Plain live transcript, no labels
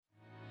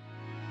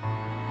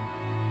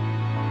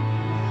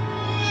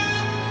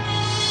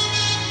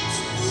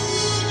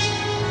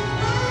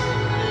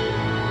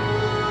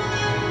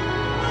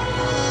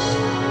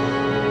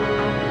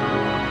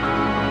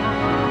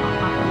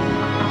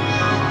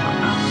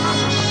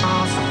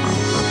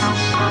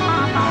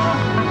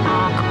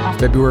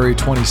February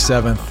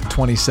 27th,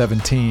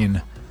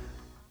 2017.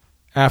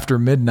 After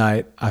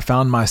midnight, I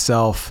found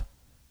myself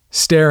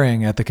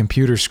staring at the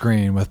computer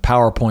screen with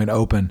PowerPoint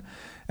open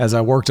as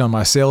I worked on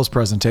my sales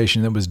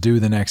presentation that was due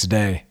the next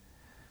day.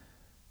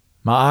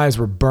 My eyes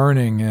were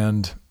burning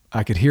and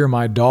I could hear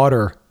my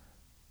daughter,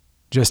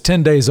 just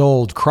 10 days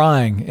old,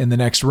 crying in the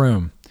next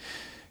room.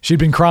 She'd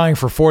been crying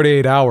for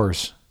 48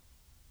 hours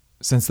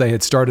since they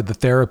had started the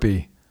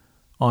therapy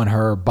on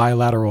her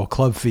bilateral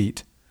club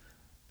feet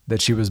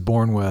that she was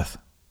born with,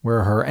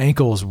 where her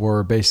ankles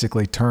were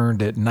basically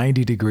turned at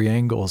 90-degree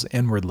angles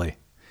inwardly.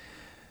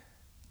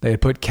 They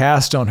had put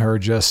cast on her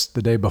just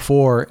the day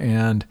before,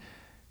 and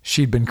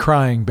she'd been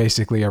crying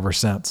basically ever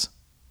since.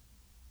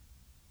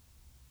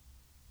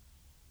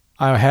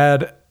 I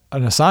had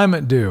an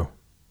assignment due.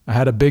 I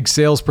had a big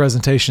sales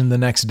presentation the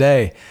next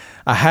day.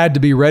 I had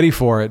to be ready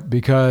for it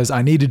because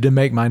I needed to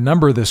make my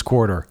number this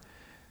quarter.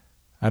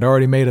 I'd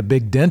already made a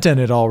big dent in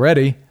it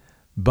already,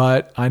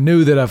 but I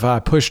knew that if I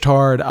pushed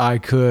hard, I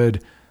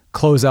could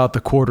close out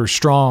the quarter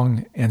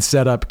strong and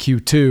set up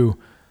Q2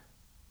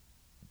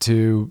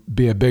 to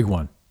be a big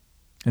one.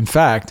 In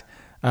fact,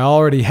 I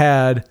already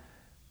had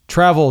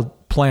travel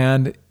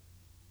planned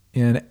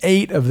in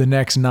 8 of the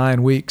next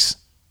 9 weeks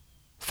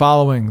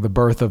following the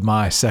birth of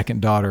my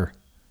second daughter.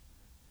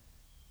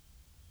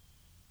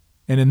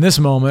 And in this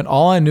moment,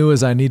 all I knew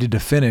is I needed to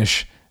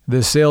finish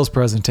this sales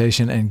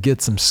presentation and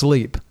get some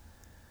sleep,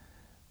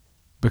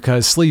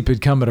 because sleep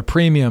had come at a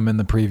premium in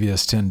the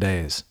previous 10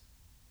 days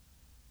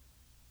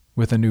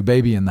with a new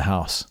baby in the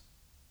house.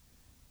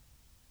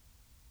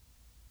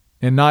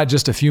 And not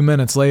just a few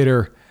minutes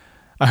later,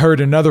 I heard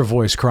another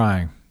voice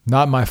crying.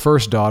 Not my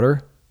first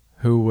daughter,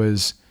 who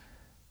was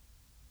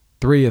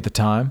 3 at the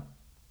time,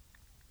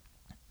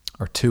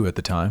 or 2 at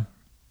the time.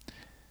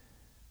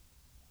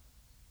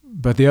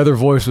 But the other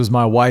voice was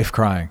my wife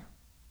crying.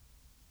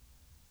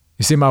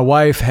 You see, my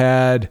wife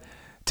had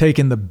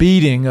taken the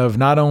beating of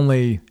not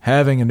only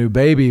having a new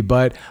baby,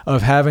 but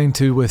of having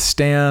to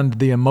withstand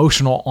the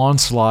emotional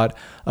onslaught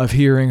of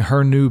hearing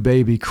her new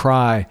baby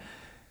cry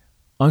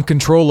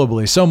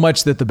uncontrollably, so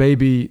much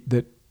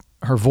that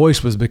her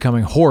voice was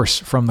becoming hoarse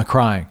from the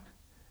crying.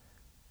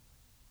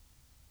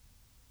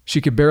 She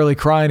could barely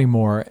cry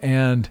anymore,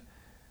 and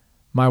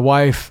my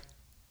wife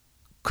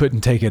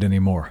couldn't take it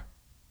anymore.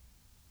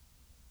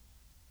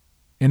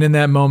 And in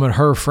that moment,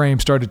 her frame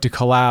started to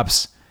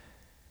collapse.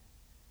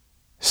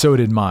 So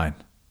did mine.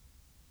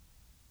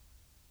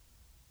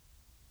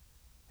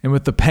 And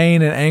with the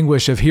pain and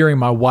anguish of hearing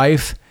my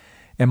wife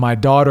and my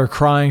daughter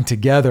crying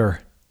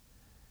together,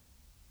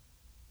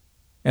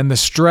 and the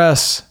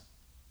stress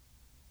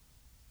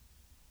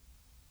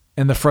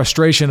and the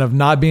frustration of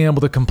not being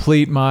able to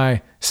complete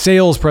my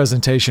sales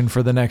presentation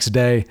for the next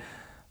day,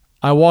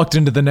 I walked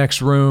into the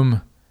next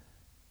room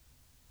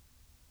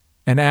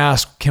and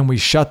asked, "Can we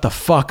shut the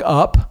fuck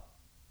up?"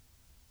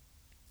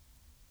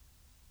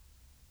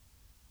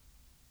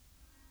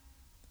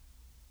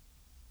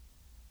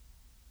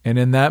 And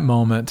in that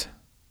moment,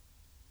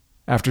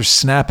 after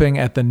snapping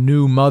at the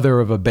new mother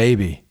of a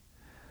baby,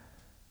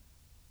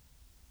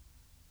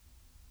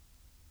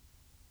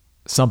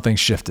 something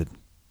shifted.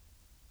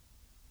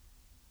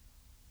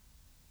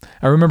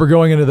 I remember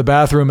going into the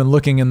bathroom and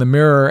looking in the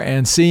mirror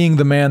and seeing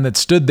the man that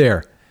stood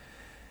there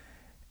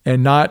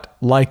and not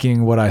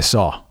liking what I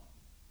saw.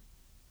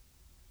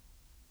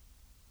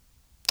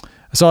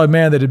 I saw a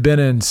man that had been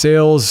in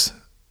sales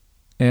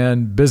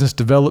and business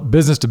to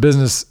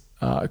business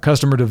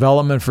customer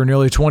development for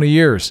nearly 20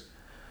 years,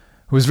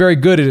 who was very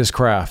good at his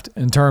craft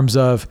in terms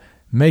of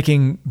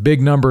making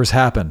big numbers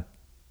happen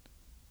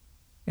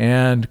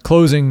and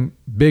closing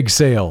big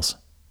sales.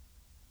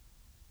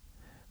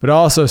 But I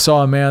also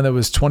saw a man that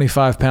was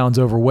 25 pounds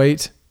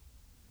overweight,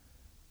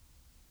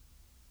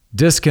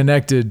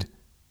 disconnected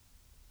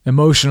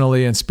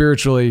emotionally and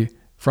spiritually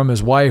from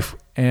his wife,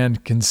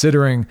 and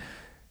considering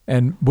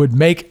and would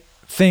make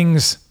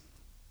things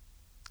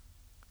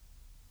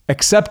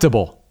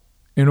acceptable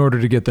in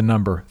order to get the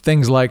number.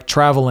 Things like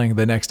traveling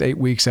the next 8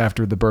 weeks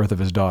after the birth of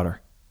his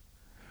daughter.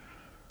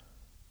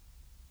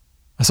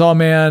 I saw a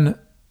man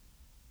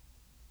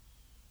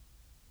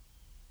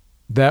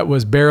that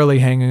was barely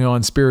hanging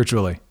on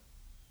spiritually,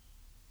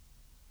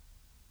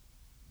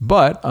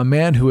 but a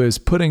man who is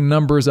putting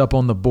numbers up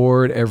on the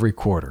board every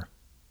quarter.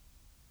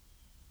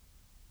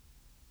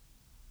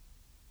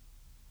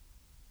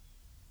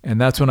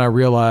 And that's when I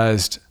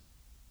realized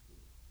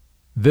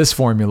this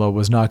formula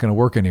was not going to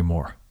work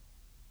anymore.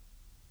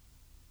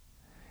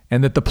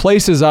 And that the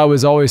places I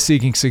was always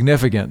seeking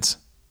significance,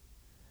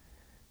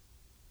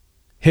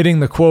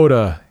 hitting the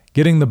quota,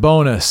 getting the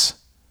bonus,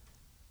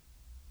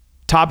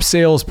 top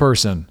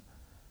salesperson,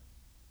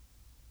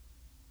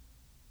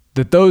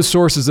 that those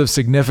sources of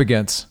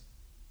significance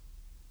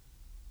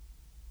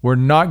were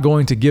not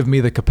going to give me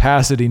the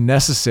capacity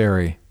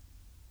necessary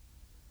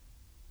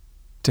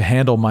to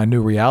handle my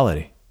new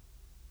reality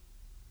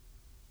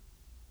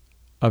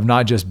of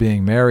not just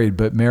being married,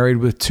 but married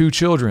with 2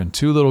 children,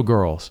 2 little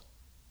girls.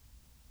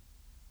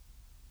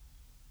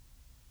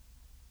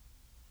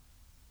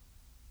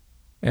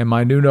 And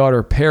my new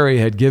daughter, Perry,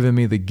 had given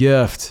me the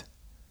gift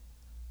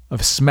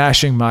of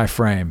smashing my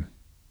frame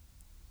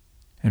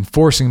and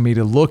forcing me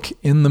to look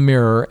in the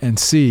mirror and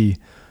see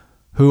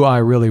who I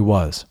really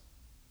was.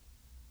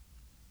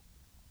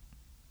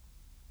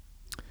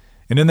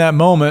 And in that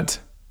moment,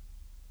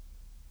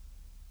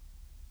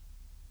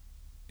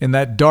 in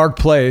that dark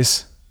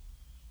place,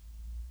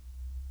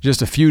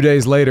 just a few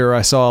days later,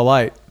 I saw a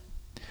light.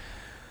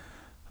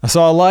 I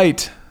saw a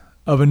light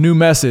of a new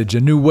message, a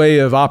new way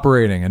of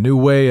operating, a new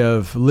way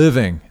of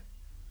living.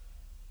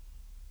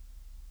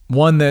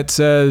 One that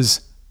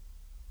says,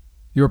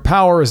 your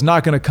power is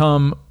not going to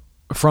come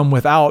from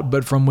without,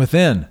 but from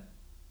within.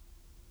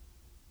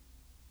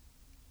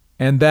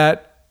 And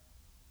that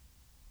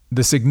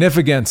the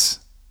significance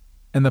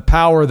and the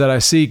power that I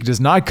seek does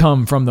not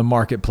come from the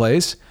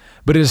marketplace,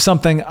 but it is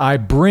something I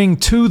bring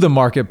to the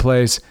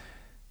marketplace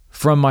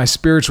from my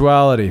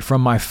spirituality,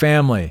 from my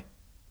family,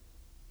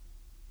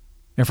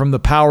 and from the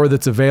power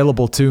that's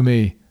available to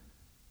me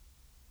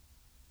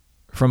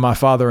from my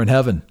Father in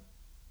heaven.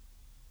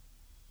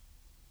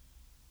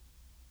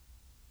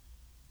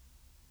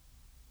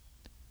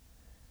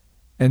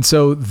 And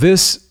so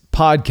this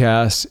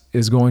podcast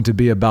is going to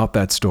be about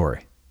that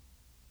story.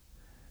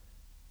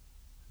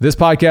 This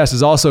podcast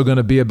is also going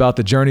to be about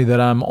the journey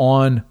that I'm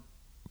on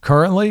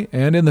currently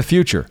and in the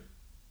future,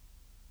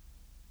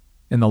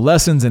 and the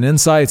lessons and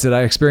insights that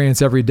I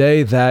experience every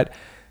day that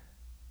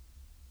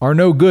are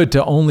no good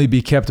to only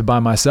be kept by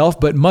myself,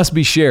 but must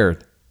be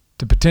shared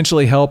to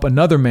potentially help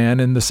another man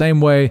in the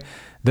same way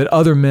that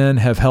other men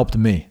have helped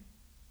me.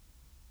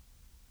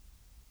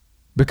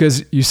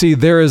 Because you see,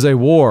 there is a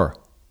war.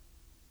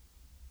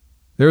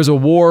 There's a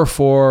war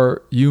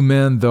for you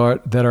men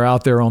that are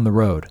out there on the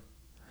road.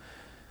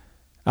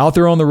 Out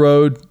there on the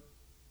road,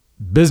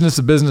 business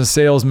to business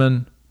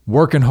salesmen,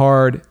 working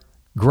hard,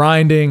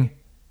 grinding,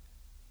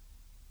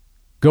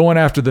 going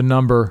after the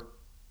number.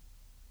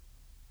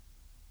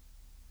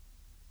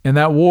 And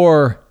that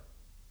war,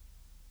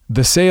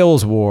 the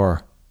sales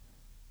war,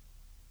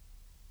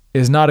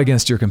 is not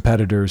against your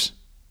competitors.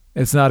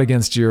 It's not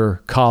against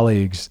your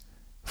colleagues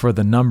for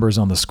the numbers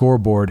on the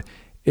scoreboard.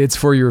 It's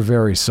for your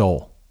very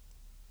soul.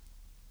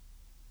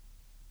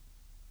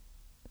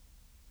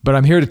 But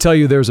I'm here to tell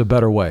you there's a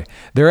better way.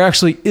 There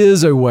actually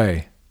is a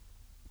way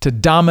to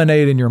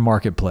dominate in your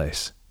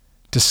marketplace,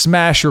 to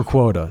smash your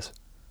quotas,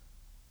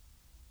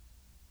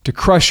 to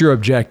crush your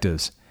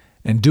objectives,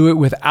 and do it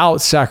without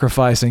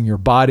sacrificing your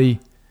body,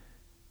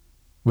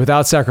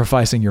 without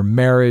sacrificing your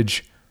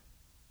marriage,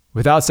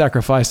 without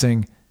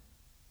sacrificing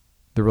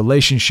the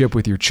relationship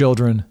with your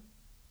children,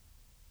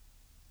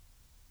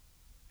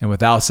 and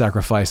without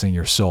sacrificing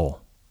your soul.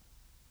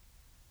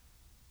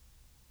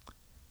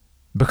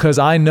 Because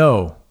I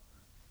know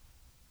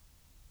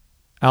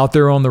out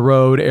there on the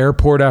road,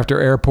 airport after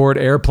airport,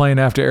 airplane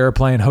after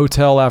airplane,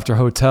 hotel after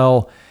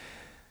hotel,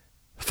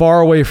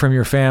 far away from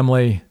your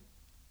family,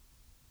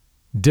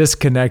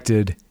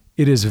 disconnected,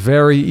 it is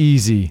very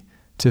easy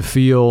to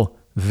feel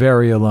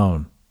very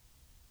alone.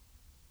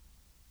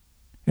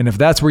 And if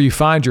that's where you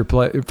find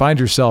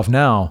yourself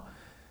now,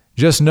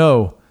 just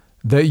know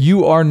that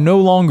you are no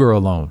longer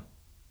alone,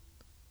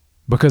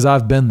 because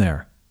I've been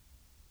there.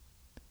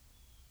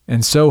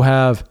 And so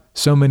have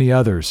so many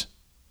others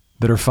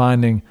that are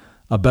finding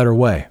a better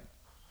way.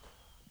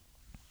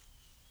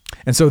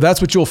 And so that's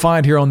what you'll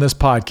find here on this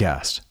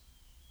podcast.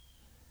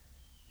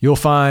 You'll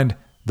find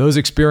those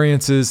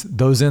experiences,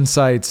 those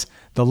insights,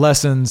 the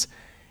lessons,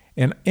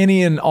 and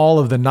any and all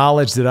of the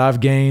knowledge that I've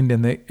gained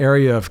in the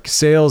area of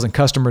sales and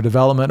customer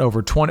development over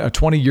a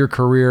 20-year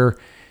career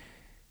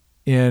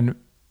in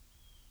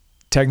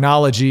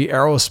technology,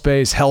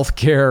 aerospace,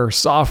 healthcare,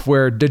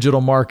 software,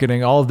 digital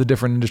marketing, all of the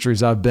different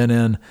industries I've been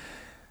in.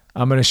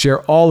 I'm going to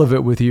share all of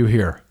it with you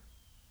here.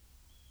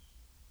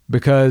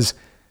 Because,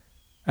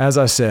 as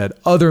I said,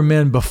 other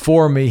men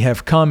before me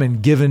have come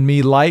and given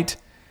me light,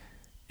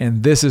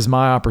 and this is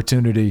my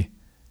opportunity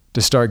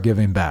to start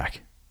giving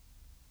back.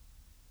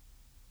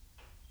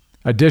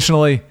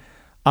 Additionally,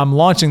 I'm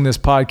launching this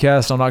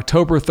podcast on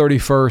October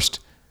 31st,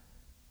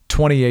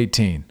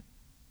 2018.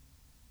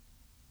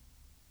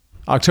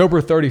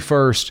 October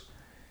 31st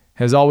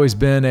has always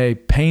been a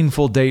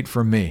painful date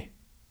for me.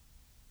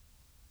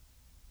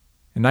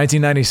 In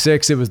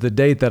 1996, it was the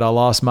date that I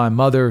lost my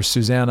mother,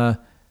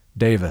 Suzannah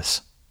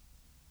Davis,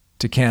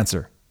 to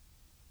cancer.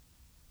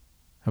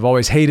 I've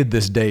always hated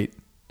this date,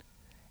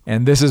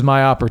 and this is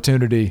my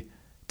opportunity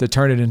to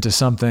turn it into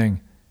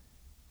something,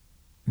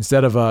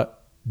 instead of a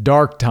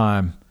dark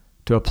time,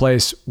 to a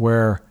place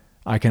where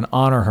I can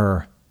honor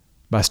her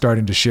by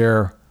starting to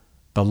share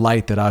the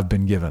light that I've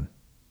been given.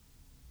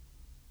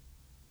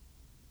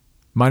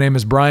 My name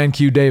is Brian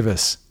Q.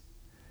 Davis.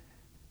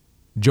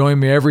 Join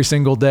me every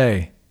single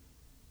day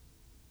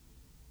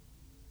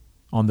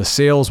on the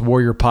Sales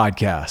Warrior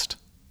Podcast.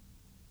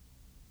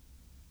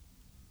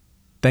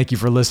 Thank you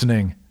for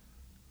listening.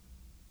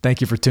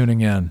 Thank you for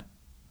tuning in.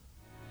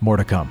 More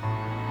to come.